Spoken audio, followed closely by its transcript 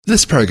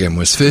This program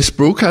was first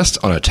broadcast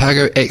on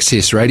Otago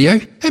Access Radio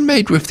and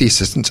made with the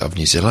assistance of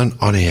New Zealand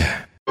On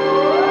Air.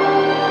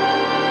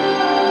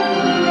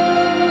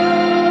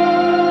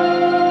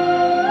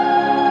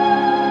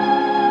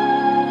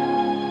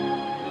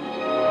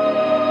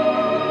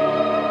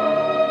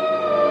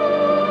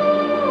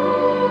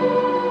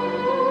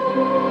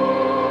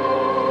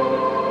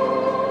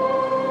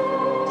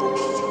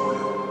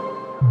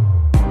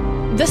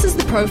 This is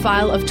the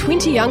profile of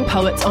 20 young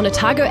poets on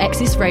Otago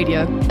Access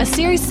Radio, a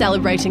series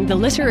celebrating the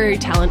literary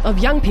talent of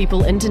young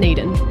people in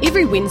Dunedin.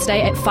 Every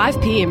Wednesday at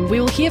 5 p.m, we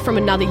will hear from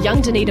another young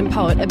Dunedin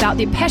poet about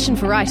their passion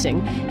for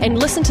writing and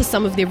listen to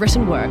some of their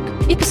written work.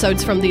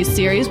 Episodes from these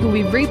series will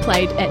be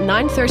replayed at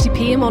 9:30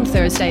 p.m. on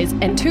Thursdays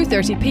and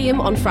 2:30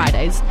 p.m. on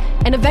Fridays,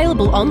 and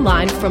available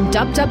online from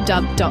www.oar.org.nz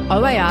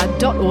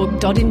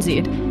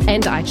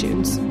and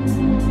iTunes.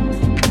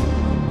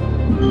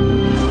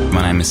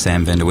 My name is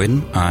Sam van der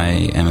Weerden.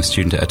 I am a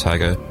student at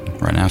Otago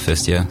right now,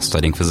 first year,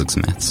 studying physics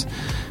and maths.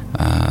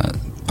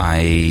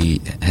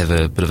 I have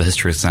a bit of a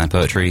history of slam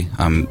poetry.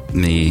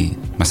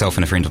 Myself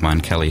and a friend of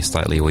mine, Kelly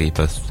Slightly, we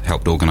both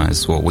helped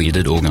organise, well, we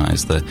did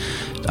organise the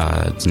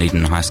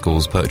Dunedin High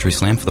School's Poetry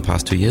Slam for the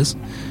past 2 years.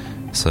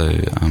 So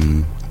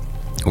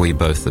we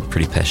both are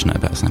pretty passionate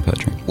about slam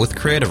poetry. With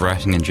creative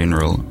writing in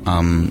general,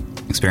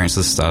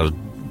 experiences started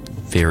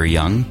very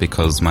young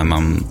because my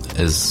mum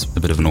is a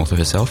bit of an author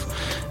herself,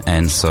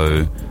 and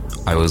so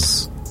I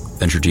was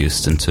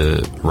introduced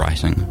into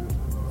writing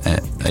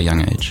at a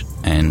young age,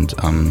 and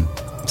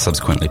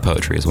subsequently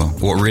poetry as well.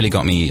 What really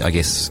got me, I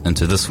guess,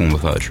 into this form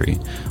of poetry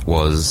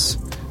was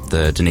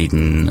the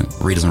Dunedin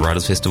Readers and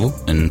Writers Festival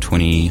in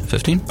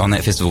 2015. On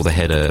that festival they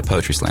had a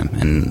poetry slam,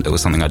 and it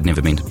was something I'd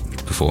never been to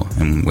before,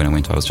 and when I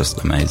went I was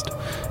just amazed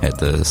at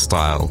the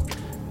style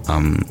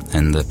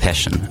and the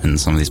passion in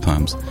some of these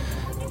poems.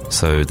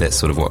 So that's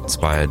sort of what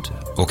inspired,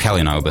 well, Callie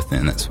and I were both there,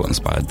 and that's what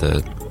inspired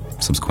the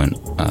subsequent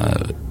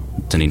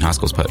Dunedin High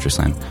School's Poetry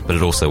Slam, but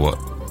it also what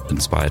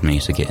inspired me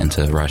to get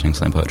into writing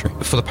slam poetry.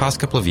 For the past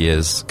couple of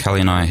years,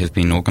 Callie and I have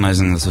been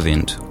organising this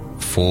event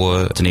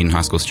for Dunedin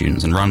High School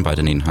students and run by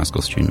Dunedin High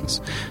School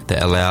students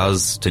that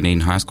allows Dunedin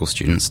High School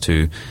students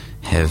to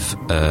have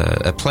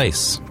a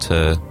place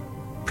to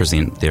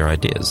present their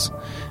ideas.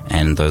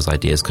 And those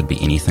ideas could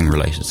be anything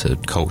related to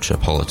culture,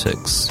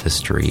 politics,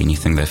 history,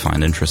 anything they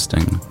find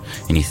interesting,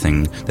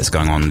 anything that's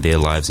going on in their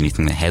lives,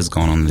 anything that has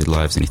gone on in their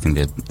lives, anything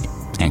they're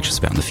anxious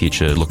about in the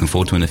future, looking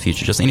forward to in the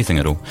future, just anything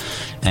at all.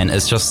 And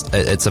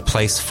it's a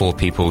place for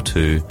people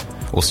to,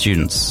 or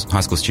students,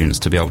 high school students,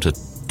 to be able to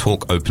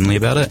talk openly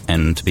about it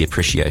and to be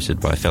appreciated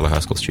by fellow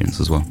high school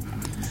students as well.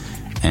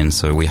 And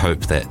so we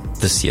hope that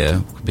this year,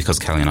 because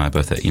Callie and I are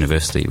both at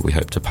university, we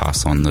hope to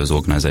pass on those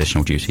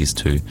organisational duties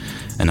to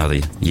another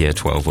year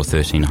 12 or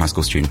 13 high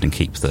school student and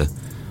keep the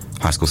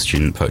high school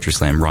student poetry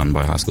slam run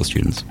by high school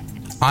students.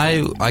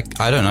 I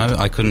don't know.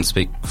 I couldn't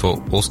speak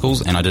for all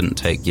schools, and I didn't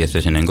take year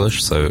 13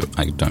 English, so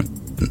I don't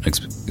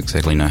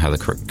exactly know how the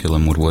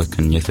curriculum would work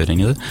in year 13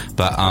 either.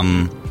 But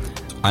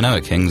I know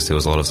at King's there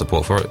was a lot of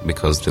support for it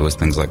because there was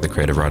things like the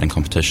creative writing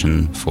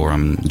competition for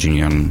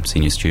junior and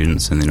senior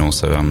students, and then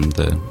also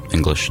the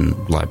English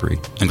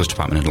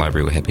department and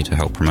library were happy to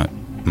help promote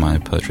my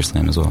poetry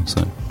slam as well,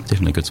 so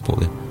definitely good support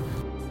there.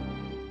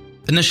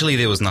 Initially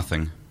there was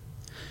nothing,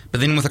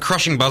 but then with a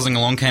crushing buzzing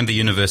along came the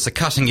universe, a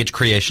cutting-edge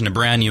creation, a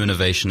brand new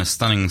innovation, a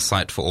stunning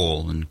sight for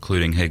all,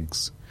 including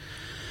Higgs.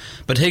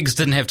 But Higgs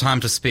didn't have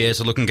time to spare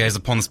to look and gaze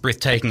upon this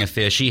breathtaking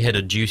affair. She had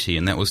a duty,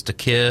 and that was to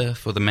care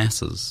for the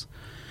masses.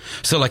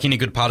 So like any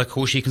good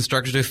particle, she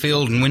constructed her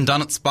field, and when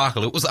done it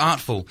sparkled. It was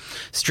artful,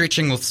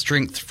 stretching with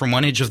strength from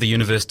one edge of the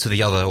universe to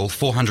the other, all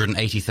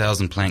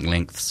 480,000 planck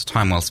lengths,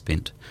 time well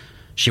spent.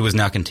 She was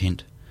now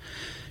content.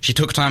 She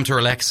took time to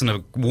relax in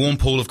a warm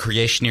pool of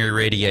creationary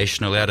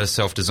radiation, allowed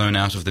herself to zone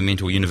out of the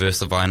mental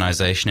universe of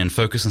ionization and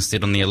focus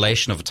instead on the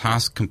elation of a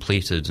task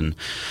completed, and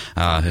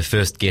her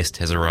first guest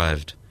has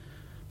arrived.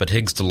 But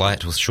Higgs'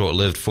 delight was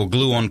short-lived, for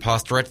Gluon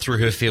passed right through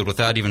her field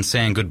without even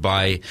saying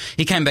goodbye.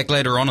 He came back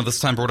later on, and this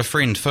time brought a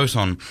friend,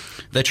 Photon.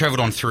 They travelled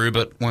on through,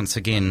 but once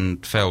again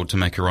failed to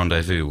make a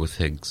rendezvous with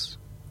Higgs.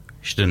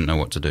 She didn't know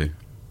what to do.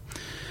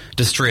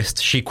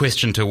 Distressed, she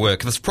questioned her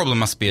work. This problem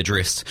must be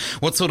addressed.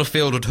 What sort of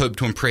field would hope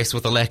to impress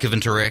with a lack of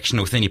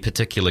interaction with any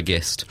particular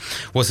guest?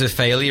 Was her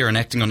failure in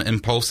acting on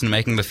impulse and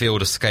making the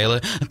field a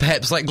scalar?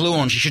 Perhaps, like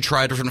Gluon, she should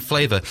try a different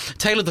flavour,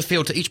 tailor the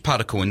field to each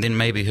particle, and then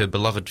maybe her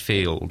beloved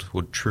field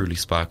would truly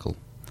sparkle.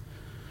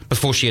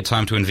 Before she had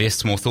time to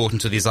invest more thought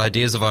into these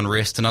ideas of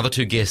unrest, another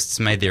two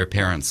guests made their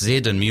appearance.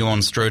 Zed and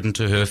Muon strode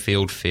into her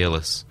field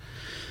fearless.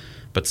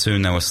 But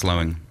soon they were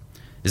slowing.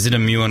 Zed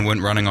and Muon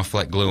weren't running off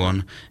like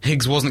Gluon.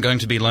 Higgs wasn't going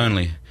to be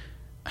lonely.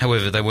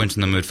 However, they weren't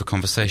in the mood for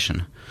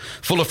conversation.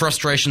 Full of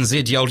frustration,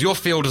 Zed yelled, "Your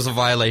field is a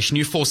violation.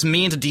 You force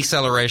me into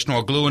deceleration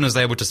while Gluon is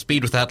able to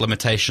speed without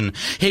limitation.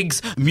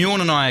 Higgs, Muon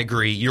and I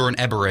agree, you're an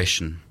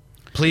aberration.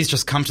 Please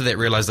just come to that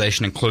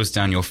realization and close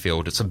down your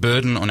field. It's a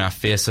burden on our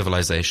fair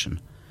civilization."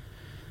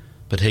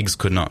 But Higgs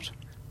could not.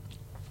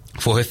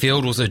 For her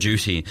field was her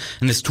duty,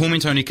 and this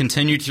torment only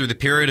continued through the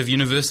period of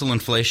universal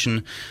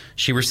inflation.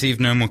 She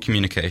received no more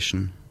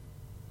communication.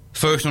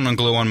 Photon and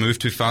gluon moved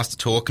too fast to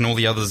talk, and all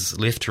the others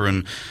left her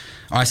in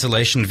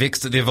isolation,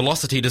 vexed at their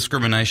velocity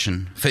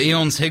discrimination. For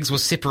eons, Higgs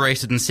was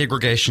separated in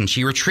segregation.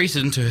 She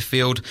retreated into her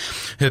field.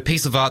 Her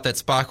piece of art that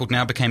sparkled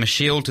now became a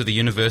shield to the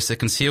universe that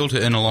concealed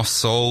her inner lost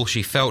soul.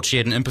 She felt she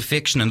had an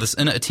imperfection, and this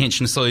inner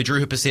attention slowly drew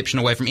her perception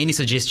away from any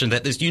suggestion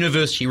that this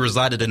universe she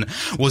resided in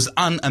was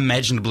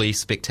unimaginably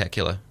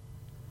spectacular.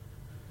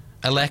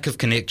 A lack of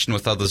connection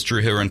with others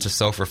drew her into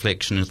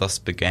self-reflection, and thus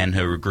began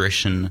her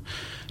regression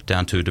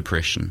down to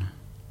depression.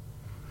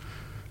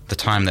 The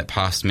time that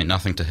passed meant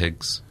nothing to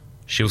Higgs.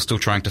 She was still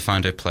trying to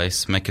find her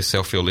place, make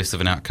herself feel less of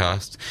an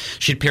outcast.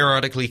 She'd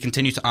periodically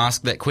continue to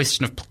ask that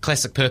question of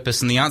classic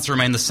purpose, and the answer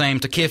remained the same,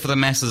 to care for the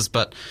masses,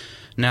 but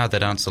now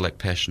that answer lacked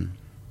passion.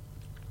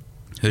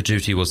 Her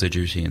duty was her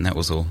duty, and that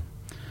was all.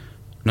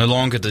 No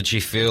longer did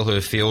she feel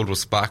her field was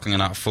sparkling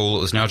and artful.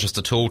 It was now just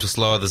a tool to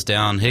slow others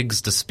down.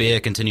 Higgs' despair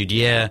continued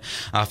year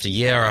after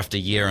year after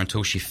year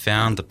until she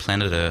found the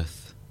planet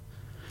Earth.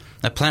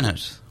 A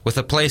planet with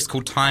a place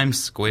called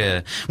Times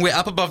Square, where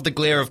up above the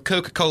glare of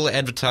Coca-Cola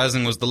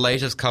advertising was the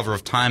latest cover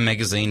of Time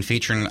magazine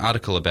featuring an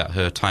article about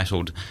her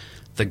titled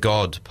The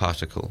God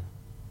Particle.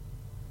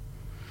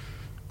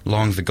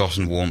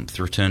 Long-forgotten warmth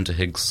returned to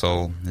Higgs'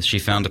 soul as she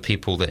found a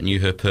people that knew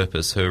her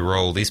purpose, her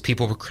role. These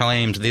people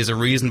proclaimed there's a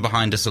reason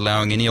behind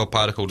disallowing any old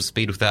particle to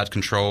speed without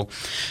control.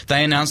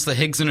 They announced that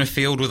Higgs and her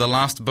field were the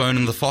last bone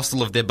in the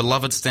fossil of their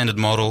beloved Standard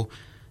Model.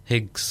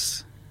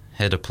 Higgs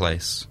had a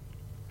place.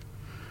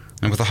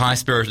 And with a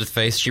high-spirited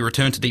face, she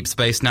returned to deep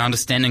space, now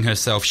understanding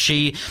herself.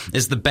 She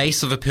is the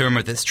base of a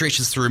pyramid that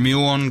stretches through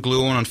muon,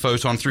 gluon, and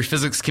photon, through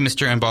physics,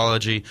 chemistry, and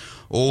biology,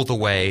 all the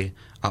way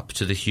up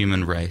to the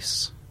human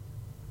race.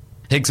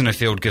 Higgs and her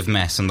field give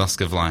mass and thus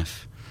give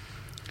life.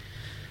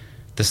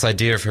 This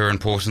idea of her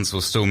importance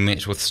was still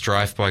met with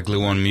strife by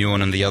gluon,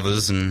 muon, and the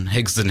others, and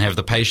Higgs didn't have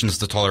the patience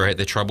to tolerate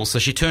their trouble, so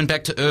she turned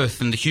back to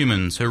Earth and the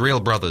humans, her real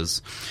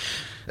brothers,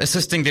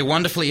 assisting their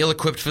wonderfully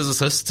ill-equipped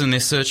physicists in their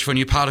search for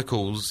new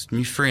particles,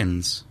 new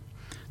friends.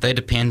 They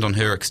depend on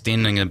her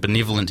extending a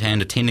benevolent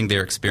hand, attending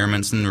their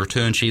experiments, and in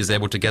return she is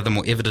able to gather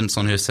more evidence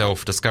on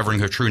herself, discovering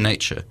her true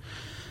nature.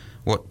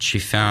 What she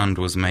found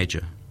was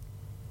major.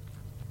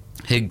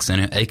 Higgs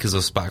and her acres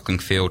of sparkling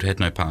field had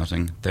no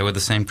parting. They were the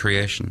same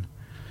creation.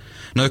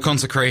 No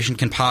consecration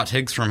can part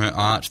Higgs from her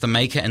art. The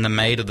maker and the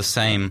made are the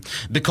same.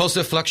 Because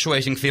her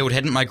fluctuating field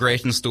hadn't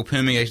migrated and still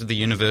permeated the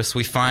universe,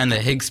 we find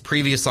that Higgs'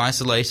 previous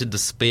isolated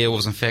despair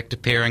was in fact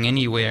appearing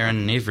anywhere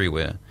and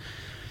everywhere.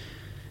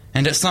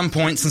 And at some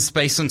points in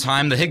space and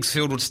time, the Higgs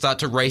field would start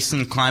to race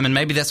and climb, and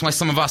maybe that's why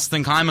some of us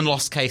think I'm in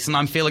lost case and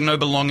I'm feeling no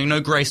belonging,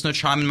 no grace, no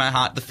charm in my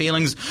heart. The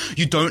feelings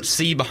you don't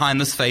see behind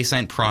this face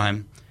ain't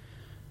prime.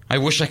 I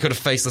wish I could have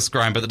faced this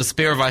crime, but the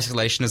despair of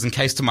isolation is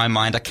encased in my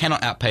mind. I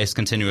cannot outpace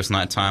continuous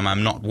nighttime.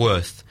 I'm not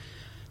worth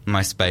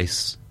my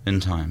space in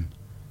time.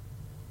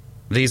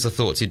 These are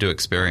thoughts you do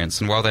experience,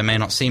 and while they may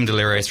not seem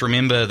delirious,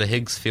 remember the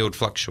Higgs field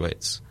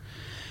fluctuates.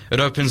 It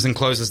opens and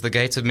closes the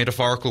gates of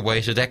metaphorical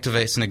weight. It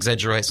activates and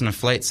exaggerates and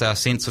inflates our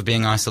sense of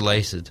being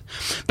isolated.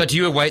 But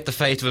you await the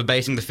fate of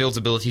abating the field's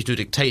ability to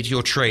dictate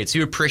your traits.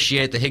 You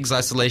appreciate the Higgs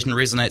isolation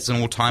resonates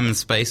in all time and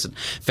space. It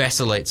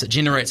vacillates. It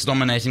generates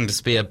dominating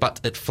despair, but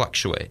it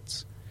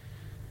fluctuates.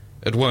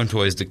 It won't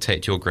always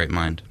dictate your great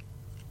mind.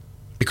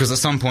 Because at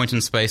some point in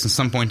space and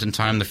some point in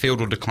time, the field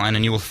will decline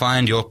and you will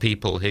find your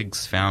people.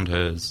 Higgs found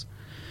hers.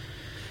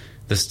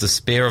 This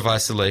despair of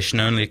isolation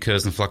only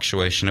occurs in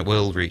fluctuation. It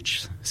will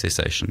reach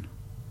cessation.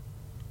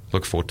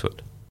 Look forward to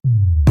it.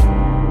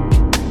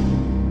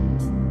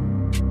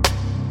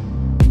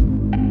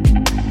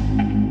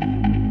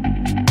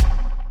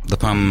 The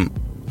poem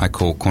I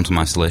call Quantum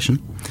Isolation.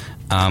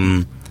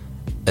 I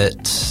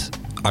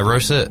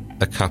wrote it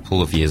a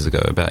couple of years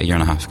ago, about a year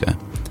and a half ago,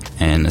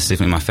 and it's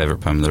definitely my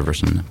favourite poem that I've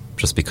written,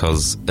 just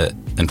because it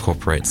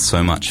incorporates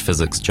so much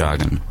physics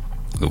jargon,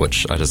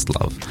 which I just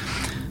love.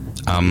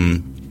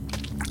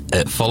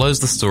 It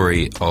follows the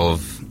story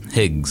of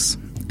Higgs,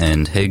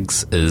 and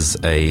Higgs is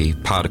a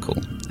particle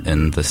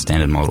in the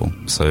Standard Model.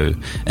 So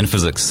in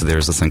physics, there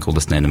is a thing called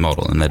the Standard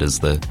Model, and that is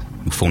the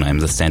full name,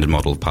 the Standard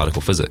Model of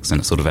Particle Physics, and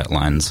it sort of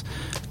outlines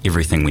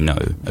everything we know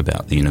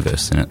about the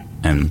universe in it.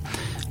 And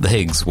the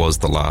Higgs was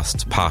the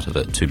last part of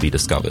it to be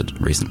discovered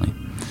recently.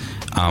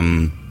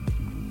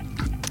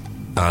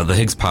 The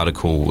Higgs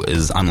particle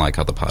is unlike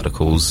other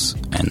particles,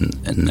 and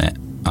in that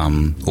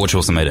which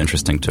also made it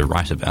interesting to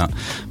write about,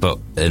 but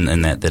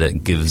in that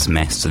it gives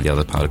mass to the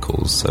other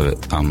particles. So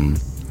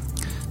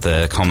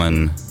the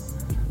common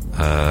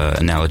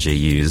analogy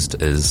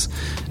used is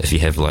if you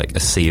have like a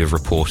sea of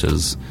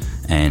reporters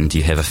and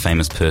you have a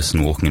famous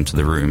person walking into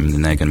the room,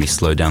 then they're going to be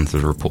slowed down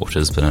through the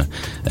reporters, but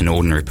an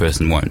ordinary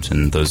person won't,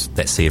 and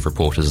that sea of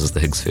reporters is the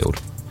Higgs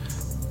field.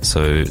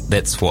 So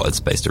that's what it's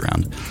based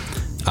around.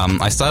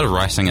 I started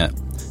writing it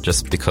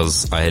just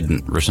because I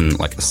hadn't written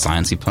like a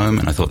sciencey poem,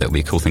 and I thought that would be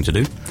a cool thing to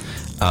do.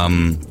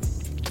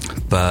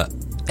 But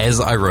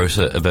as I wrote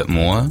it a bit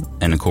more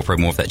and incorporate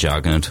more of that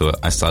jargon into it,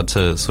 I started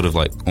to sort of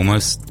like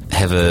almost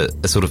have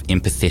a sort of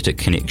empathetic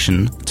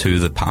connection to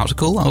the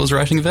particle I was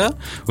writing about,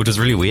 which is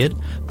really weird.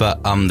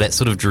 But that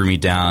sort of drew me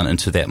down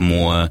into that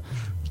more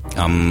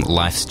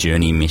life's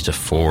journey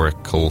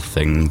metaphorical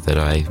thing that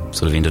I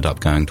sort of ended up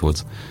going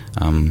towards.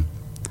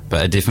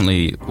 But it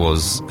definitely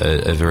was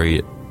a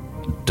very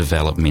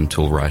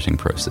developmental writing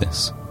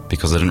process,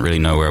 because I didn't really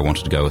know where I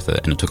wanted to go with it,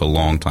 and it took a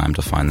long time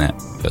to find that.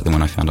 But then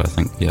when I found it, I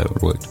think, yeah,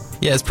 it worked.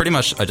 Yeah, it's pretty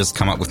much I just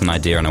come up with an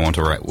idea and I want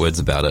to write words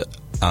about it.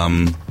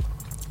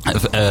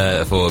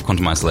 For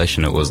quantum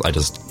isolation, it was I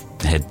just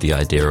had the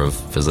idea of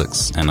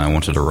physics and I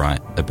wanted to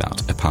write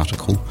about a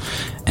particle.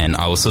 And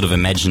I was sort of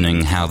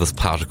imagining how this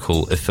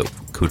particle, if it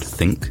could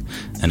think,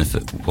 and if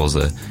it was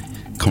a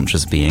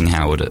conscious being,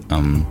 how would it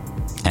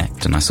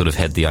act? And I sort of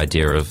had the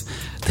idea of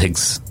the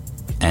Higgs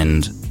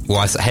and... Well,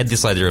 I had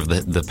this idea of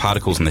the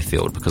particles in the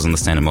field, because in the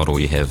standard model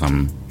you have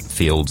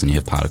fields and you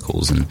have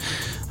particles, and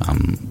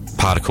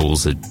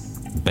particles are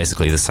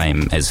basically the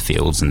same as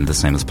fields and the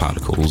same as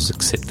particles,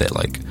 except that,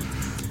 like,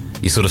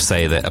 you sort of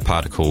say that a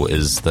particle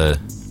is the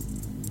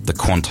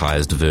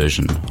quantized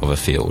version of a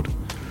field.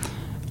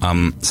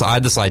 So I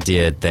had this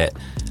idea that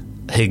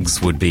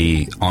Higgs would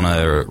be on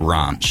a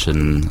ranch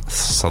in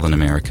Southern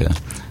America,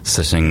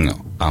 sitting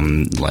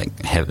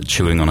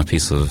chewing on a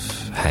piece of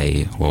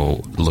hay while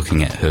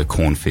looking at her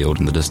cornfield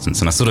in the distance.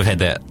 And I sort of had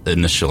that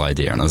initial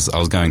idea, and I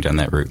was going down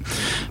that route.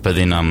 But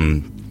then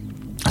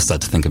I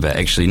started to think about,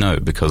 actually no,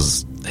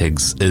 because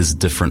Higgs is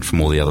different from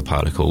all the other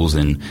particles,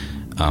 and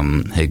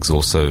Higgs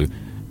also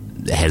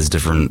has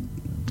different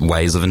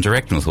ways of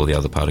interacting with all the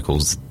other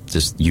particles,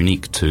 just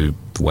unique to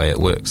the way it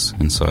works.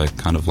 And so I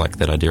kind of like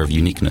that idea of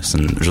uniqueness,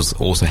 and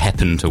just also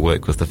happen to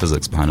work with the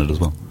physics behind it as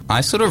well. I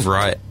sort of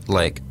write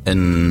like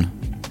in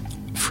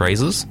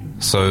phrases,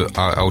 so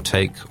I'll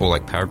take, or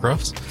like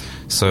paragraphs,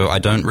 so I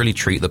don't really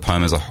treat the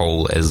poem as a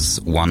whole, as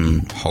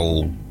one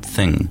whole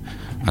thing.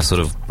 I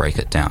sort of break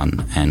it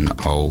down, and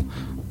I'll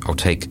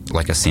take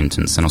like a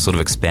sentence and I'll sort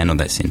of expand on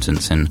that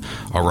sentence, and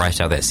I'll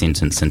write out that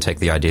sentence and take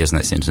the ideas in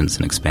that sentence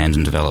and expand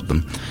and develop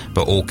them,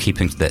 but all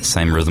keeping to that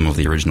same rhythm of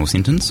the original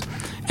sentence.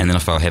 And then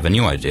if I have a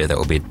new idea, that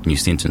will be a new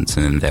sentence,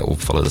 and then that will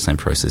follow the same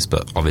process,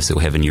 but obviously it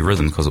will have a new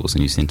rhythm because it was a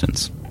new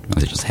sentence.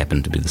 It just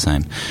happened to be the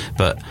same.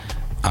 But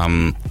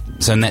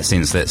so in that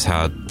sense, that's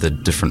how the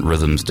different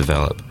rhythms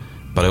develop.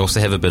 But I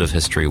also have a bit of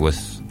history with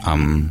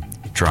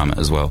drama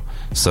as well,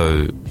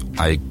 so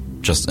I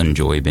just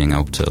enjoy being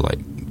able to like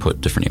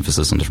put different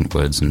emphasis on different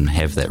words and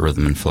have that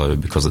rhythm and flow,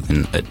 because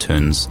it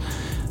turns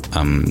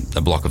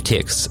a block of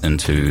text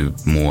into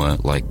more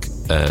like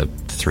a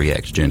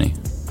 3-act journey.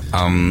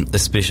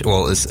 Especially,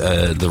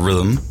 the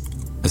rhythm,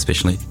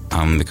 especially,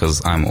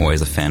 because I'm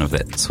always a fan of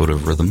that sort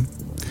of rhythm.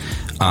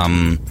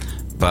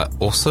 But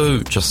also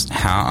just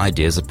how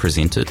ideas are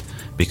presented,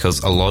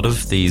 because a lot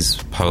of these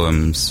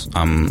poems,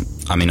 I'm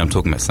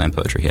talking about slam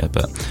poetry here,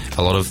 but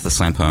a lot of the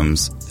slam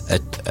poems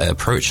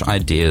approach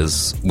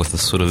ideas with a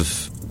sort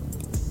of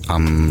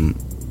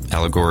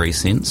allegory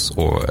sense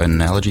or an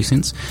analogy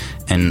sense,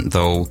 and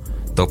they'll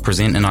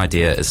present an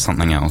idea as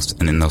something else,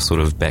 and then they'll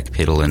sort of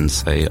backpedal and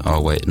say, oh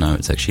wait, no,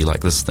 it's actually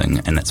like this thing,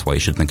 and that's why you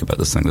should think about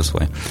this thing this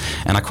way.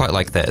 And I quite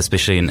like that,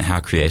 especially in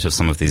how creative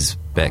some of these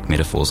back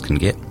metaphors can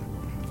get.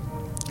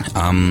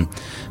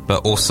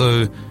 But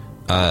also,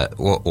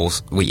 what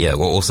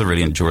also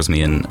really draws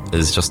me in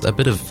is just a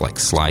bit of like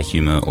sly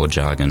humour or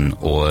jargon,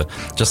 or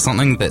just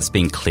something that's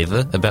been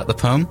clever about the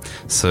poem.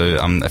 So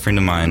a friend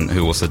of mine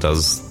who also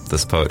does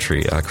this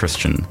poetry,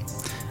 Christian,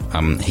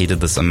 he did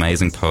this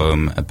amazing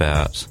poem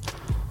about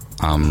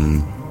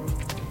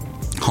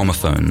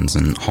homophones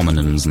and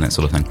homonyms and that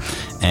sort of thing.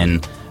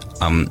 And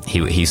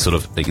he sort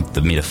of,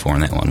 the metaphor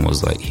in that one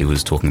was like he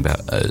was talking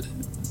about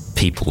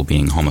people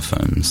being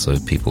homophones, so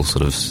people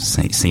sort of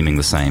seeming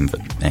the same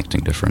but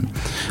acting different.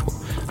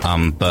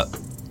 But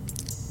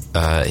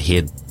he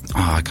had,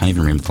 I can't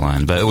even remember the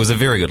line, but it was a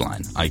very good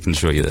line, I can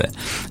assure you that.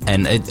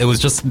 And it was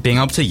just being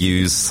able to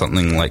use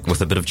something like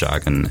with a bit of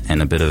jargon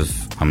and a bit of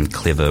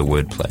clever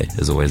wordplay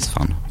is always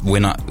fun.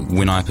 When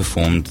I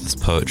performed this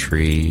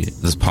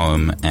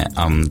poem at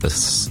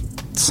this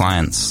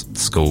science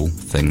school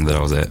thing that I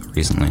was at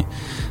recently,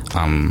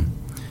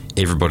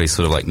 everybody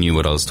sort of like knew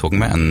what I was talking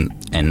about, and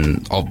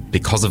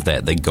because of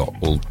that, they got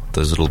all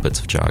those little bits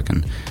of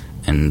jargon,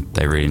 and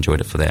they really enjoyed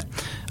it for that.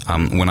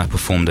 When I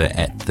performed it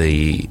at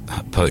the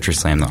poetry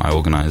slam that I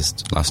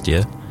organised last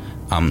year,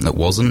 it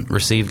wasn't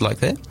received like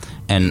that,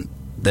 and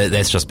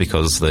that's just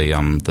because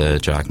the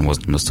jargon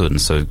wasn't understood, and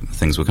so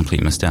things were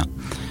completely missed out.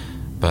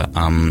 But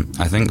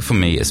I think for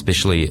me,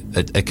 especially,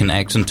 it can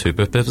act in two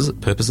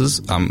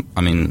purposes.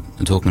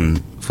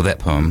 Talking for that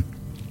poem,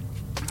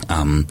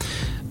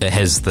 it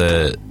has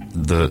the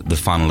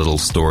fun little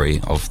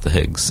story of the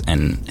Higgs,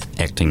 and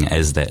acting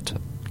as that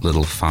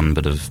little fun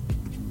bit of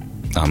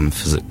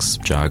physics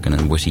jargon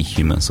and witty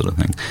humour sort of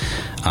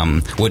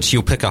thing, which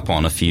you'll pick up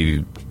on if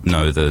you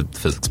know the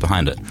physics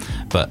behind it.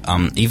 But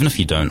even if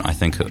you don't, I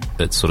think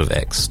it sort of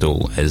acts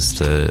still as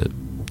the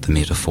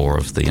metaphor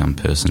of the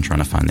person trying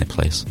to find their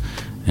place.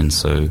 And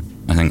so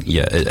I think,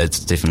 it's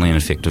definitely an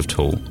effective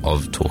tool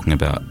of talking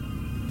about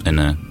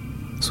inner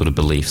sort of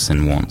beliefs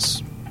and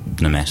wants,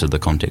 no matter the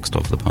context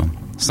of the poem.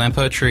 Slam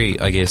poetry,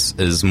 I guess,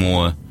 is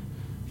more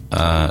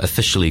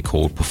officially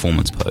called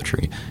performance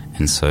poetry,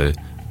 and so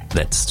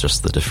that's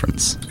just the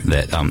difference,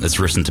 that it's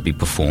written to be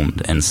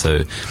performed. And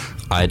so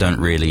I don't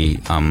really,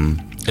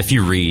 if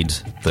you read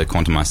the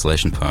Quantum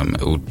Isolation poem,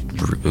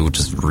 it will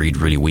just read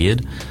really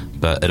weird,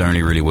 but it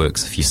only really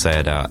works if you say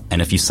it out,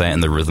 and if you say it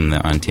in the rhythm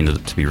that I intended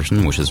it to be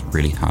written, which is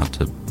really hard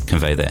to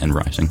convey that in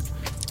writing.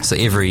 So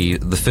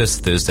the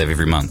first Thursday of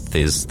every month,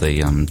 there's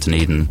the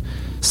Dunedin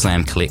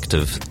Slam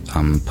Collective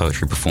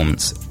poetry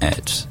performance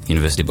at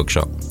University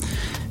Bookshop,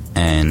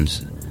 and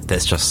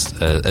that's just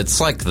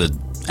it's like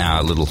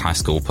our little high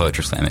school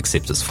poetry slam,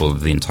 except it's for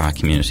the entire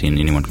community, and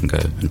anyone can go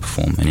and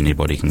perform, and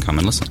anybody can come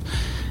and listen.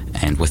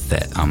 And with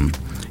that,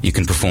 you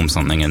can perform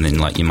something, and then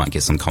you might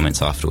get some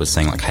comments afterwards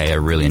saying "Hey, I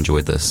really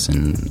enjoyed this,"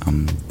 and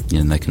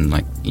they can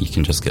you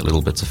can just get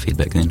little bits of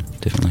feedback then,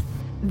 definitely.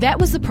 That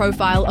was the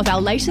profile of our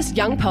latest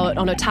young poet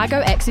on Otago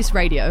Access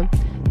Radio.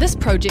 This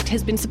project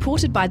has been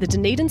supported by the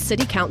Dunedin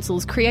City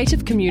Council's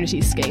Creative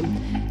Communities Scheme,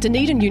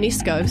 Dunedin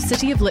UNESCO,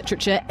 City of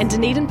Literature, and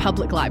Dunedin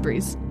Public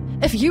Libraries.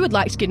 If you would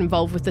like to get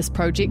involved with this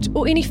project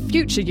or any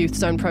future Youth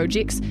Zone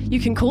projects,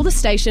 you can call the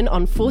station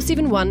on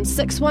 471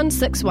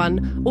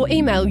 6161 or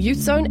email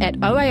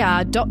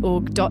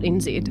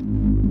youthzone@oar.org.nz.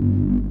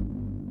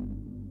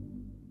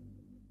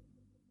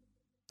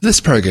 This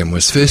program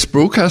was first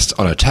broadcast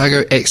on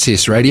Otago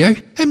Access Radio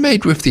and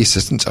made with the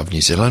assistance of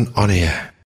New Zealand On Air.